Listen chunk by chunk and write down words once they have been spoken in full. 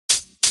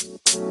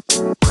All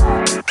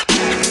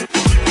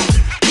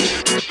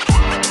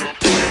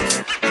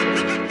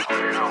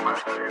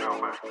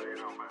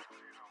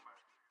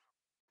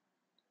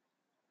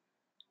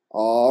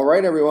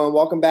right, everyone.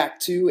 Welcome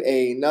back to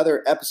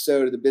another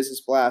episode of the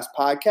Business Blast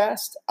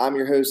podcast. I'm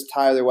your host,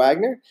 Tyler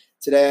Wagner.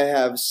 Today I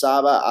have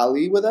Saba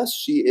Ali with us.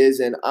 She is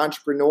an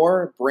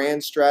entrepreneur,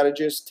 brand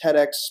strategist,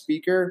 TEDx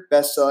speaker,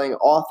 best-selling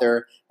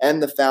author,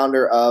 and the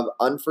founder of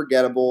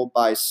Unforgettable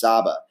by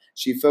Saba.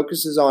 She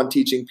focuses on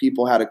teaching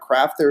people how to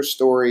craft their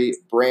story,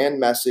 brand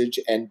message,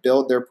 and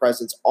build their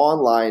presence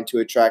online to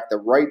attract the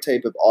right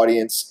type of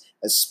audience,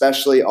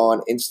 especially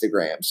on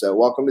Instagram. So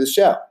welcome to the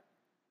show.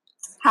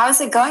 How's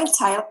it going,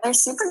 Tyler?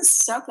 Super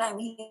stoked I'm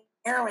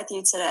here with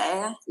you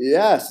today.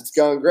 Yes, it's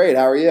going great.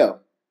 How are you?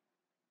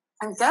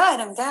 I'm good.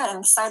 I'm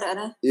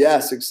excited.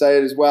 Yes,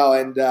 excited as well.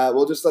 And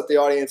we'll just let the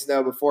audience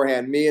know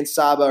beforehand. Me and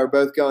Saba are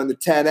both going to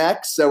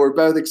 10X, so we're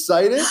both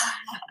excited.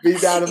 Be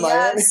down in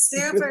Miami.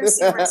 Super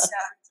stoked.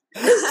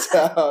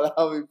 So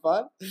that'll be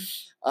fun.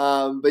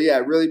 But yeah,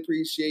 really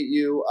appreciate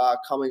you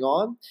coming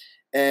on.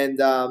 And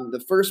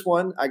the first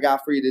one I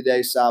got for you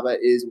today, Saba,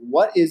 is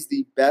what is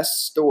the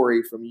best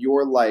story from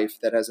your life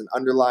that has an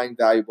underlying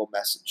valuable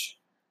message?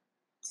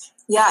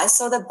 Yeah,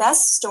 so the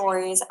best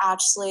story is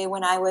actually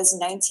when I was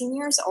 19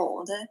 years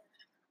old.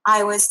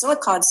 I was still a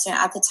college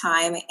student at the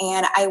time,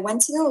 and I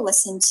went to go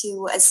listen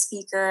to a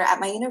speaker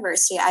at my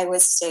university. I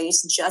was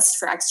staged just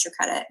for extra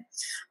credit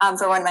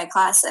for one of my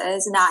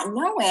classes, not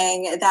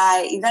knowing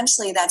that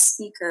eventually that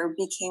speaker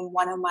became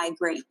one of my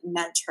great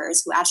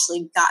mentors who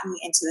actually got me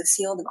into the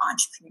field of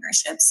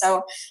entrepreneurship.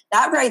 So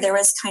that right there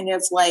was kind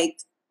of like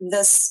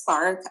the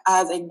spark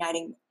of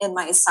igniting in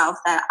myself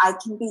that I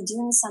can be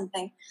doing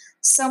something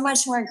so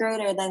much more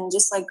greater than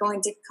just like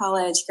going to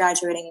college,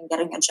 graduating, and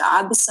getting a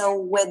job. So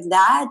with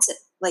that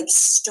like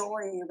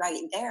story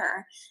right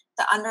there,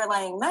 the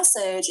underlying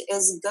message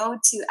is go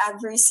to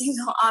every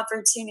single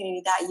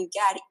opportunity that you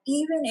get,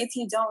 even if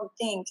you don't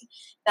think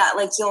that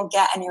like you'll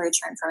get any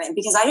return from it.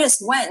 Because I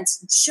just went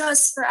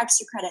just for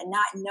extra credit,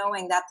 not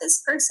knowing that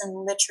this person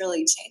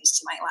literally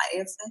changed my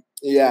life.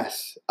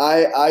 Yes,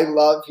 I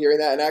love hearing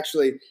that. And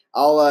actually,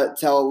 I'll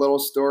tell a little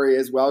story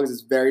as well because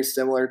it's very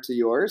similar to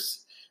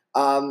yours.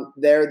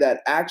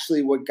 That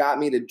actually what got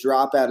me to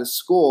drop out of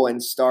school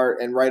and start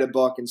and write a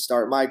book and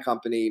start my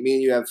company. Me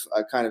and you have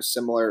kind of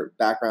similar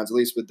backgrounds, at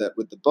least with the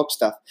book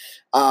stuff,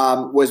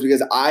 was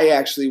because I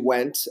actually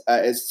went,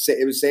 it was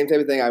the same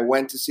type of thing. I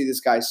went to see this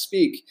guy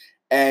speak.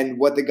 And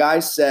what the guy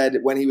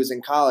said when he was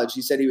in college,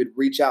 he said he would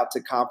reach out to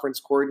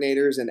conference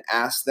coordinators and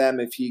ask them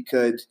if he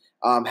could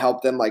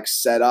help them like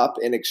set up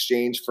in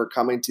exchange for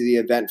coming to the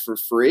event for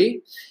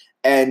free.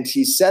 And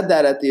he said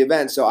that at the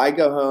event. So I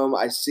go home,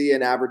 I see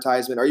an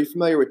advertisement. Are you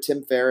familiar with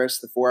Tim Ferriss,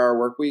 the 4-Hour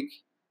Workweek?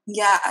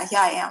 Yeah,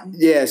 I am.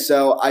 Yeah,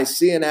 so I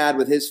see an ad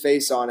with his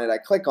face on it. I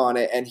click on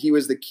it, and he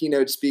was the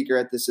keynote speaker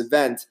at this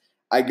event.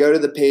 I go to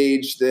the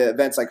page. The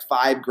event's like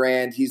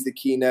 $5,000. He's the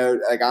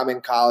keynote. Like I'm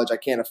in college. I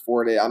can't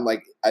afford it. I'm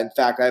like, in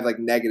fact, I have like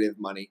negative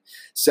money.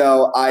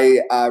 So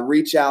I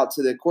reach out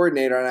to the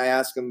coordinator and I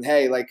ask him,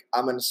 hey, like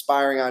I'm an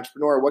aspiring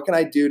entrepreneur. What can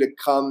I do to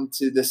come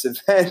to this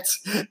event?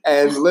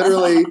 And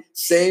literally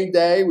same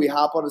day we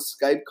hop on a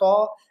Skype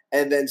call.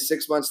 And then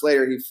 6 months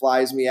later, he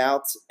flies me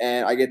out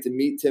and I get to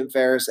meet Tim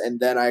Ferriss. And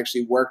then I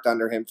actually worked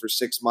under him for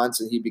 6 months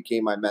and he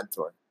became my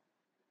mentor.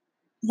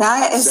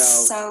 That is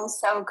so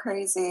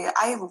crazy.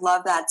 I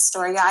love that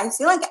story. I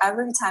feel like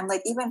every time,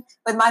 like even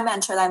with my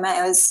mentor that I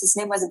met, his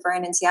name was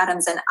Brandon T.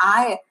 Adams, and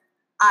I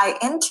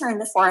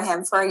interned for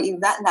him for an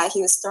event that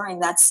he was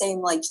throwing that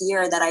same like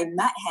year that I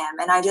met him,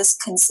 and I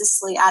just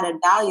consistently added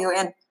value.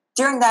 And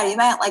during that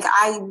event, like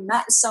I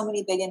met so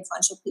many big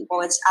influential people,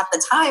 which at the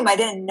time I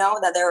didn't know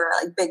that there were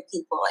like big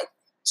people like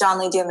John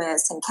Lee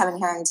Dumas and Kevin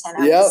Harrington.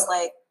 I was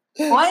like,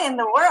 what in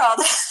the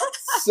world?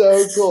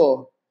 So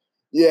cool.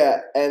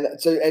 Yeah, and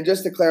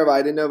just to clarify,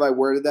 I didn't know if I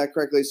worded that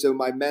correctly. So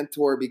my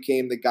mentor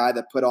became the guy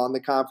that put on the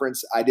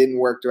conference. I didn't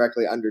work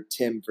directly under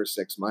Tim for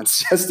 6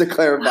 months, just to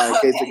clarify in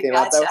case it came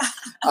out that way.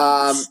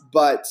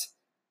 But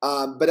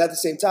at the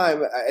same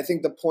time, I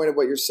think the point of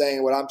what you're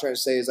saying, what I'm trying to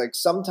say is like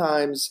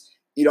sometimes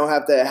you don't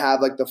have to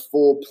have like the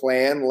full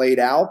plan laid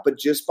out, but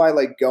just by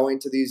like going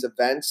to these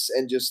events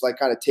and just like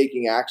kind of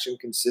taking action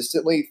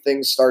consistently,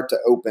 things start to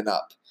open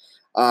up.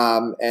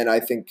 And I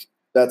think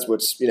that's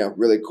what's,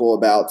 really cool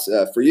about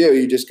for you.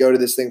 You just go to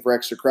this thing for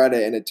extra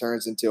credit and it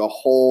turns into a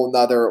whole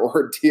nother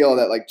ordeal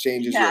that like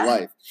changes your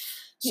life.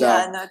 So,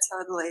 yeah, no,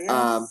 totally.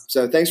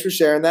 So thanks for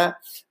sharing that.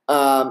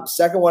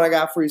 Second one I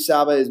got for you,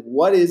 Saba, is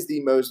what is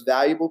the most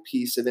valuable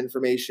piece of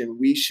information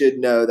we should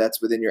know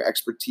that's within your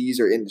expertise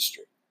or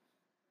industry?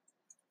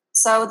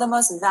 So the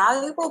most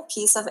valuable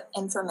piece of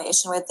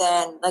information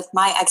within like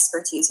my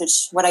expertise,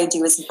 which what I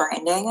do is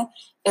branding,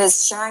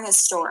 is sharing a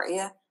story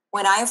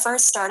when I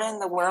first started in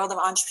the world of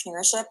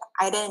entrepreneurship,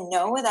 I didn't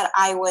know that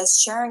I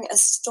was sharing a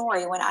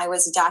story when I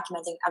was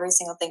documenting every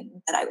single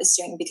thing that I was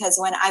doing. Because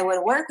when I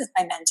would work with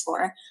my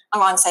mentor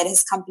alongside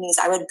his companies,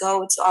 I would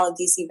go to all of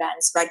these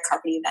events, red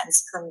carpet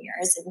events,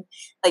 premieres, and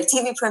like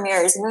TV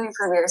premieres, movie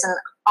premieres. And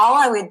all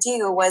I would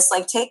do was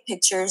like take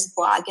pictures,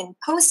 blog, and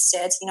post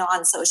it,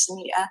 on social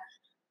media.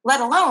 Let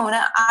alone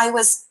I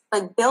was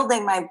like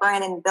building my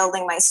brand and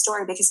building my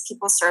story because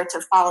people started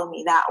to follow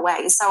me that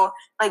way. So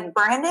like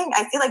branding,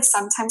 I feel like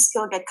sometimes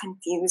people get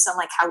confused on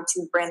like how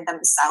to brand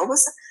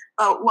themselves.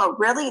 But what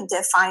really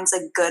defines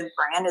a good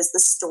brand is the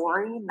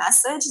story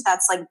message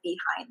that's like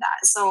behind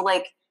that. So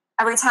like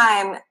every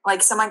time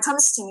like someone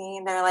comes to me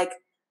and they're like,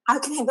 how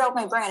can I build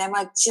my brand? I'm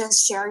like,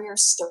 just share your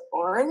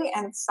story.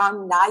 And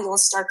from that, you'll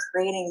start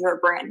creating your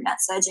brand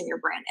message and your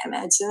brand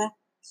image.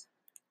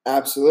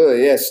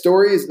 Absolutely. Yeah.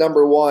 Story is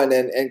number one.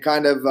 And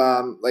kind of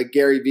like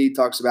Gary Vee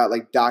talks about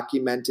like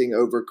documenting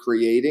over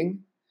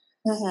creating.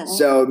 Mm-hmm.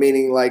 So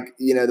meaning like,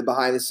 the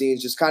behind the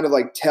scenes, just kind of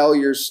like tell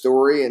your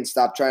story and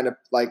stop trying to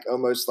like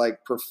almost like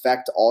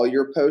perfect all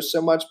your posts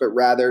so much, but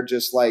rather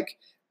just like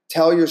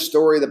tell your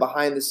story, the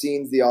behind the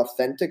scenes, the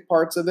authentic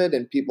parts of it.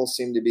 And people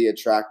seem to be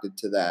attracted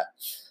to that.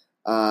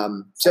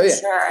 So yeah.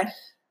 Sure.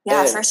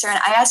 Yeah, for sure.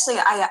 And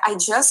I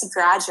just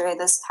graduated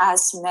this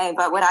past May,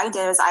 but what I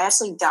did is I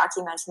actually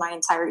documented my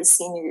entire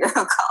senior year of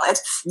college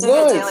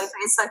doing a daily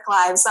Facebook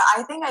Live. So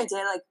I think I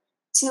did like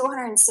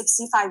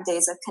 265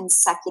 days of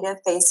consecutive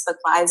Facebook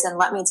Lives. And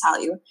let me tell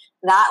you,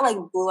 that like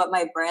blew up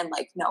my brand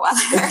like no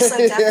other. So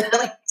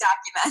definitely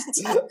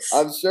document.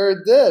 I'm sure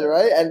it did,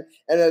 right? And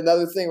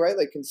another thing, right?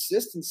 Like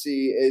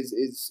consistency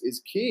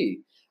is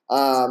key.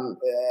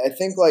 I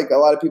think like a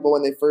lot of people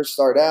when they first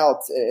start out,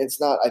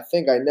 it's not, I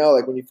know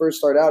like when you first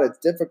start out, it's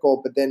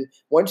difficult, but then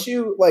once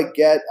you like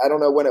I don't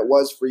know when it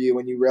was for you,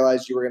 when you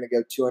realized you were going to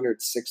go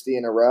 260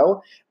 in a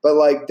row, but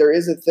like there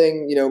is a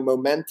thing,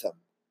 momentum,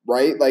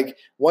 right? Like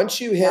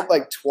once you hit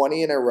like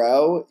 20 in a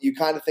row, you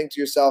kind of think to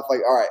yourself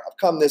like, all right, I've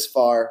come this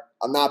far.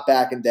 I'm not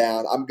backing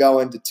down. I'm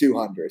going to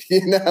 200,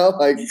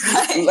 like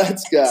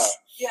let's go.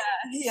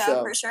 Yeah,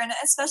 so, for sure. And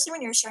especially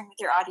when you're sharing with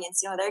your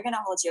audience, they're going to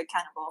hold you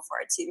accountable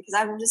for it too. Because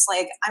I'm just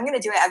like, I'm going to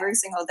do it every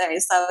single day.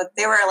 So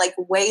they were like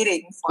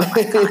waiting for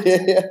my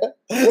content.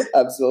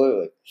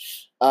 Absolutely.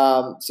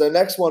 So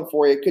next one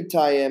for you could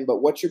tie in,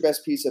 but what's your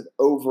best piece of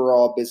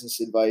overall business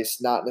advice,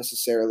 not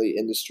necessarily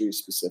industry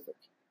specific?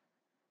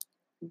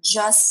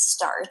 Just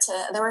start.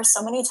 There were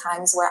so many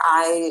times where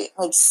I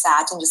like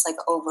sat and just like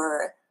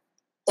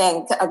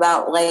overthink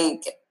about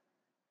like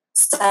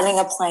setting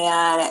a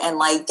plan and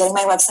like getting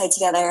my website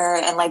together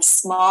and like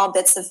small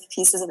bits of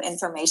pieces of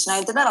information.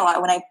 I did that a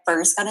lot when I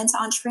first got into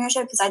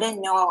entrepreneurship because I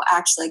didn't know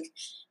actually like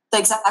the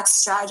exact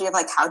strategy of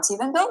like how to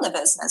even build a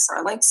business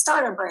or like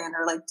start a brand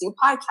or like do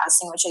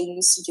podcasting, which I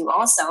used to do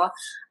also.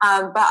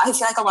 But I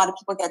feel like a lot of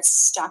people get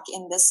stuck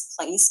in this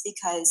place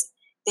because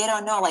they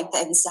don't know like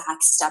the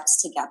exact steps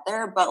to get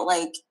there. But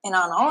like in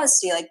all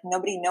honesty, like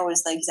nobody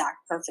knows the exact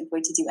perfect way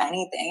to do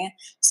anything.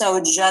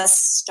 So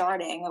just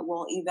starting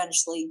will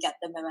eventually get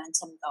the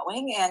momentum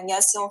going. And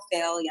yes, you'll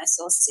fail. Yes,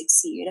 you'll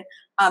succeed.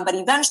 But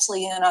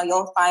eventually,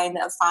 you'll find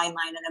a fine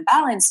line and a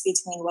balance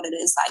between what it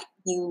is that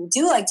you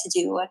do like to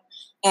do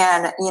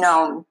and,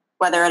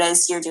 whether it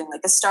is you're doing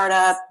like a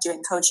startup,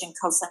 doing coaching,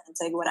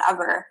 consulting,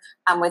 whatever,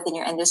 within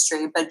your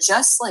industry, but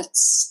just like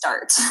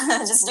start,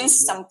 just do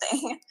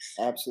something.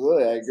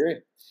 Absolutely. I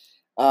agree.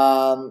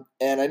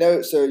 And I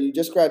know, so you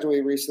just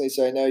graduated recently,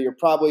 so I know you're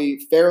probably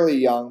fairly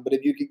young, but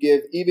if you could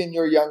give even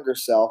your younger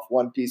self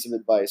one piece of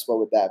advice, what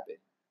would that be?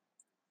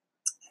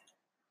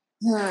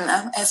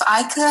 If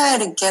I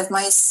could give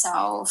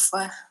myself,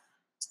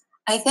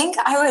 I think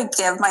I would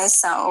give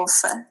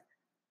myself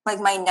like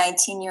my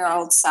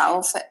 19-year-old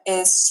self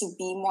is to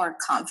be more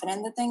confident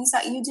in the things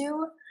that you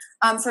do.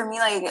 For me,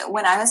 like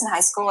when I was in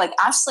high school, like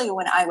actually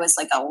when I was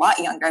like a lot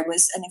younger, I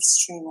was an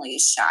extremely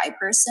shy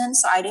person.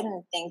 So I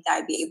didn't think that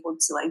I'd be able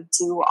to like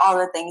do all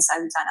the things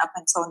I've done up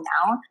until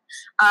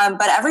now.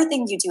 But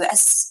everything you do,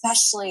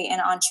 especially in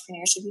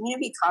entrepreneurship, you need to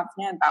be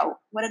confident about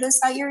what it is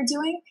that you're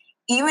doing,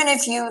 even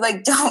if you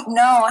like don't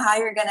know how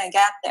you're going to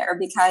get there,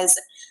 because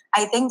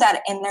I think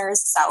that inner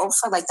self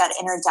or like that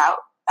inner doubt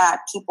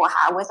that people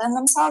have within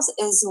themselves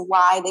is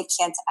why they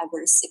can't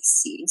ever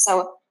succeed.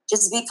 So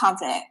just be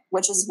confident,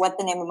 which is what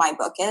the name of my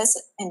book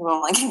is,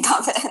 Enrolling in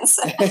Confidence.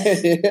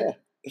 Yeah.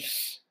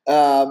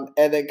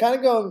 And then kind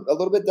of going a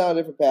little bit down a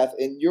different path.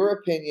 In your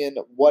opinion,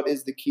 what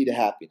is the key to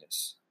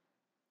happiness?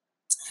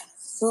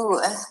 Ooh,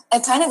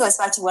 it kind of goes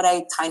back to what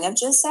I kind of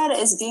just said,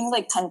 is being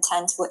like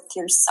content with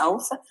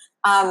yourself.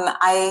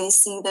 I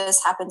see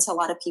this happen to a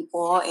lot of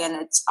people, and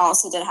it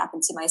also did happen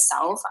to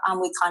myself.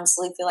 We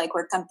constantly feel like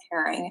we're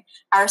comparing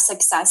our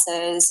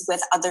successes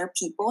with other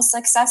people's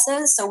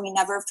successes, so we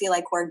never feel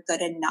like we're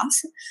good enough.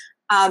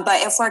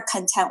 But if we're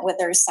content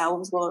with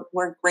ourselves,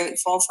 we're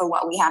grateful for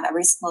what we have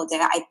every single day.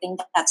 I think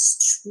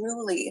that's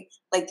truly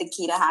like the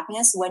key to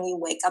happiness, when you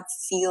wake up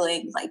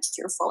feeling like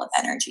you're full of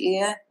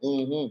energy.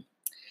 Mm-hmm.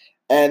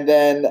 And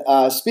then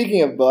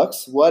speaking of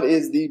books, what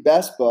is the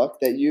best book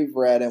that you've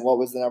read, and what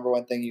was the number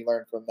one thing you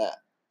learned from that?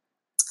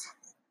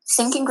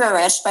 Think and Grow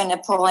Rich by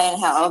Napoleon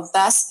Hill.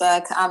 Best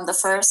book. The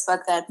first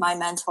book that my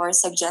mentor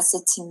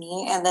suggested to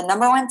me. And the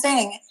number one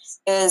thing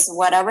is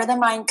whatever the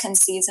mind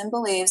conceives and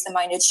believes, the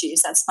mind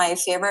achieves. That's my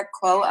favorite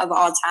quote of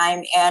all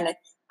time. And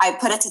I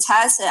put it to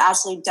test. It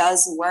actually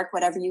does work.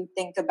 Whatever you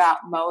think about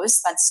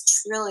most,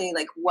 that's truly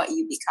like what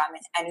you become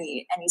in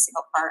any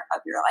single part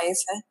of your life.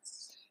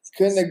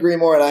 Couldn't agree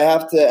more. And I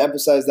have to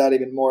emphasize that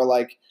even more.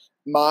 Like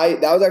that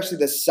was actually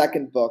the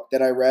second book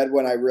that I read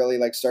when I really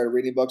like started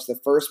reading books. The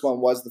first one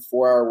was the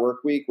 4-Hour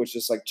Workweek, which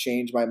just like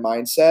changed my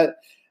mindset.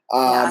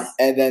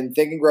 And then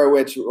Think and Grow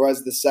Rich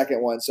was the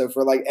second one. So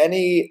for like and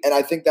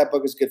I think that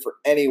book is good for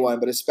anyone,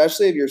 but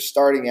especially if you're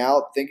starting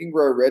out, Think and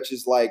Grow Rich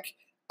is like,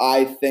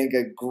 I think,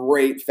 a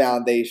great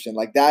foundation.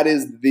 Like that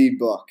is the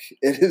book.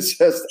 It is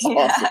just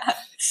awesome.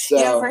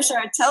 So, for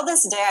sure. Till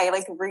this day, I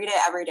like read it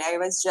every day. I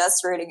was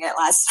just reading it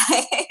last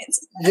night.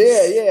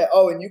 Yeah.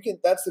 Oh, and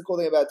that's the cool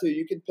thing about it too.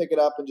 You can pick it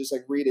up and just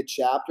like read a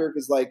chapter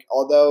because like,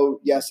 although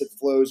yes, it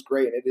flows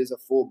great and it is a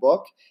full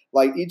book,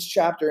 like each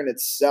chapter in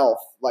itself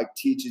like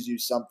teaches you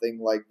something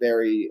like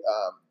very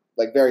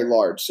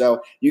large.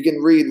 So you can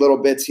read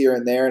little bits here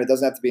and there and it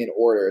doesn't have to be in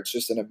order. It's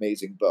just an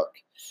amazing book.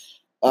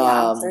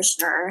 Yeah, for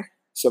sure.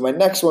 So my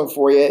next one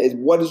for you is,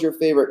 what is your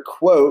favorite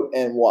quote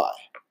and why?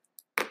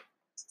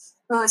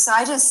 Oh, so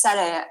I just said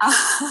it.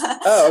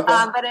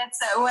 Okay. But it's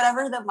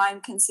whatever the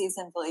mind conceives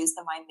and believes,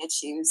 the mind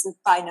achieves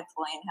by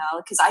Napoleon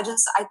Hill. Because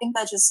I think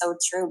that's just so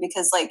true.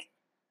 Because like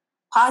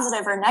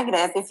positive or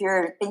negative, if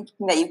you're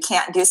thinking that you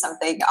can't do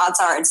something, odds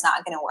are it's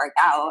not going to work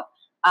out.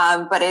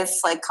 But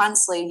if like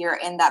constantly you're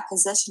in that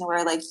position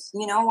where like,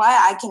 you know what,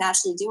 I can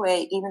actually do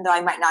it, even though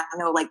I might not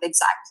know like the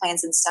exact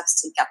plans and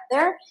steps to get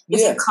there. If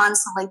you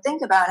constantly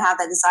think about and have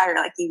that desire,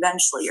 like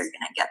eventually you're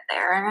going to get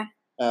there.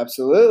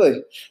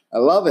 Absolutely. I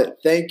love it.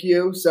 Thank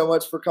you so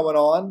much for coming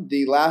on.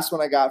 The last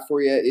one I got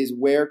for you is,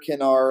 where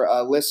can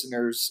our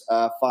listeners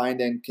find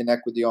and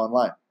connect with you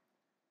online?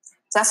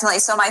 Definitely.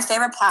 So my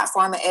favorite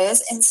platform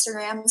is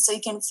Instagram. So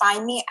you can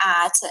find me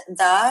at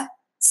the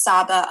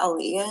Saba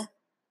Ali.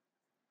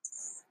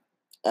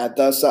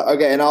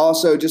 Okay, and I'll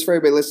also, just for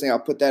everybody listening, I'll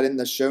put that in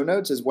the show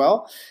notes as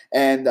well.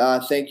 And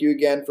thank you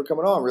again for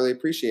coming on. Really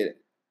appreciate it.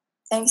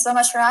 Thanks so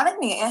much for having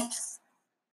me.